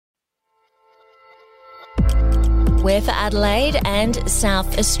we're for Adelaide and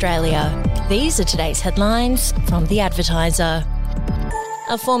South Australia. These are today's headlines from The Advertiser.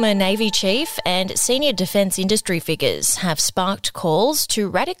 A former Navy chief and senior defence industry figures have sparked calls to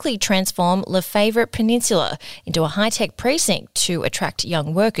radically transform Lefevre Peninsula into a high-tech precinct to attract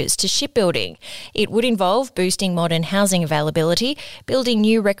young workers to shipbuilding. It would involve boosting modern housing availability, building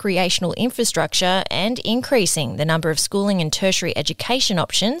new recreational infrastructure and increasing the number of schooling and tertiary education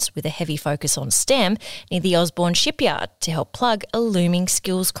options with a heavy focus on STEM near the Osborne shipyard to help plug a looming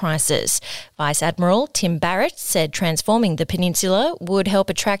skills crisis. Vice Admiral Tim Barrett said transforming the peninsula would help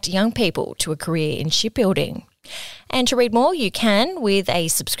attract young people to a career in shipbuilding. And to read more, you can with a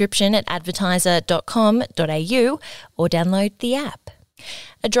subscription at advertiser.com.au or download the app.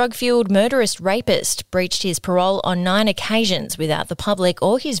 A drug-fueled murderous rapist breached his parole on 9 occasions without the public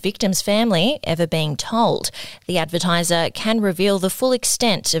or his victim's family ever being told. The Advertiser can reveal the full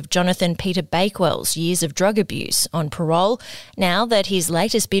extent of Jonathan Peter Bakewell's years of drug abuse on parole now that his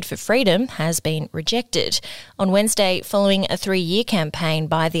latest bid for freedom has been rejected. On Wednesday, following a 3-year campaign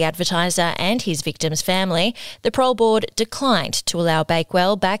by the Advertiser and his victim's family, the parole board declined to allow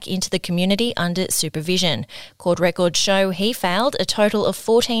Bakewell back into the community under supervision. Court records show he failed a total of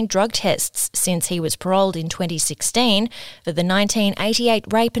 14 drug tests since he was paroled in 2016 for the 1988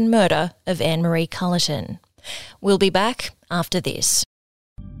 rape and murder of Anne-Marie Cullerton. We'll be back after this.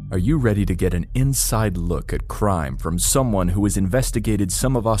 Are you ready to get an inside look at crime from someone who has investigated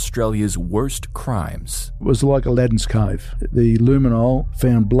some of Australia's worst crimes? It was like Aladdin's Cave. The luminol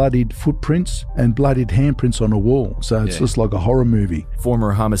found bloodied footprints and bloodied handprints on a wall, so it's just like a horror movie.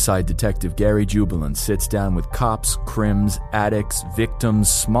 Former homicide detective Gary Jubilant sits down with cops, crims, addicts,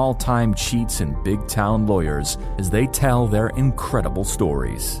 victims, small-time cheats, and big-town lawyers as they tell their incredible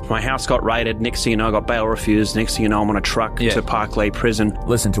stories. My house got raided. Next thing you know, I got bail refused. Next thing you know, I'm on a truck to Parklea Prison.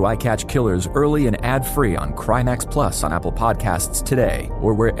 Listen to I Catch Killers early and ad-free on Crimex Plus on Apple Podcasts today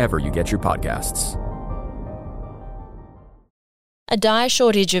or wherever you get your podcasts. A dire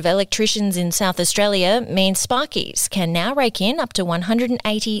shortage of electricians in South Australia means Sparkies can now rake in up to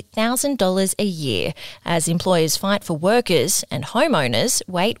 $180,000 a year as employers fight for workers and homeowners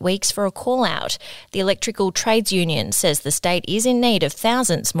wait weeks for a call-out. The Electrical Trades Union says the state is in need of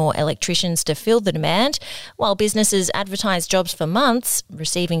thousands more electricians to fill the demand, while businesses advertise jobs for months,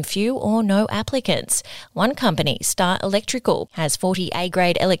 receiving few or no applicants. One company, Star Electrical, has 40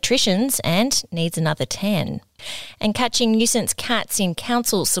 A-grade electricians and needs another 10. And catching nuisance cats in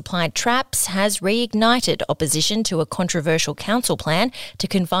council-supplied traps has reignited opposition to a controversial council plan to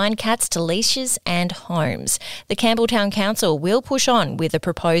confine cats to leashes and homes. The Campbelltown Council will push on with a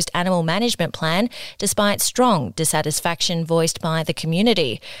proposed animal management plan despite strong dissatisfaction voiced by the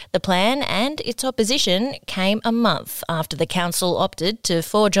community. The plan and its opposition came a month after the council opted to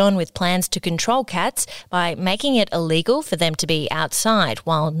forge on with plans to control cats by making it illegal for them to be outside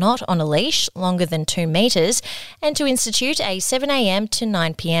while not on a leash longer than 2 metres, and to institute a 7am to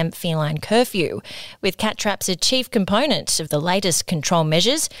 9pm feline curfew. With cat traps a chief component of the latest control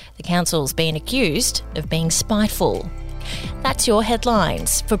measures, the council's been accused of being spiteful. That's your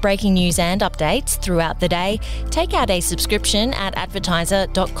headlines. For breaking news and updates throughout the day, take out a subscription at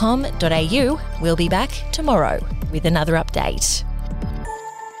advertiser.com.au. We'll be back tomorrow with another update.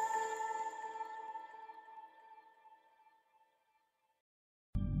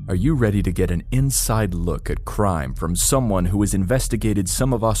 Are you ready to get an inside look at crime from someone who has investigated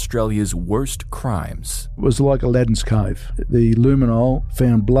some of Australia's worst crimes? It was like Aladdin's Cave. The luminol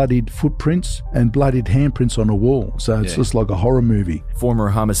found bloodied footprints and bloodied handprints on a wall, so it's just like a horror movie. Former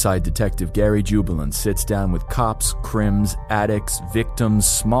homicide detective Gary Jubilant sits down with cops, crims, addicts, victims,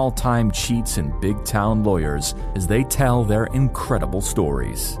 small-time cheats, and big-town lawyers as they tell their incredible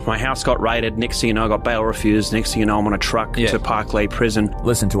stories. My house got raided. Next thing you know, I got bail refused. Next thing you know, I'm on a truck to Parklea Prison.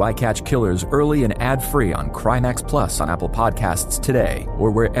 Listen to I Catch Killers early and ad-free on Crimex Plus on Apple Podcasts today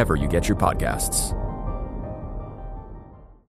or wherever you get your podcasts.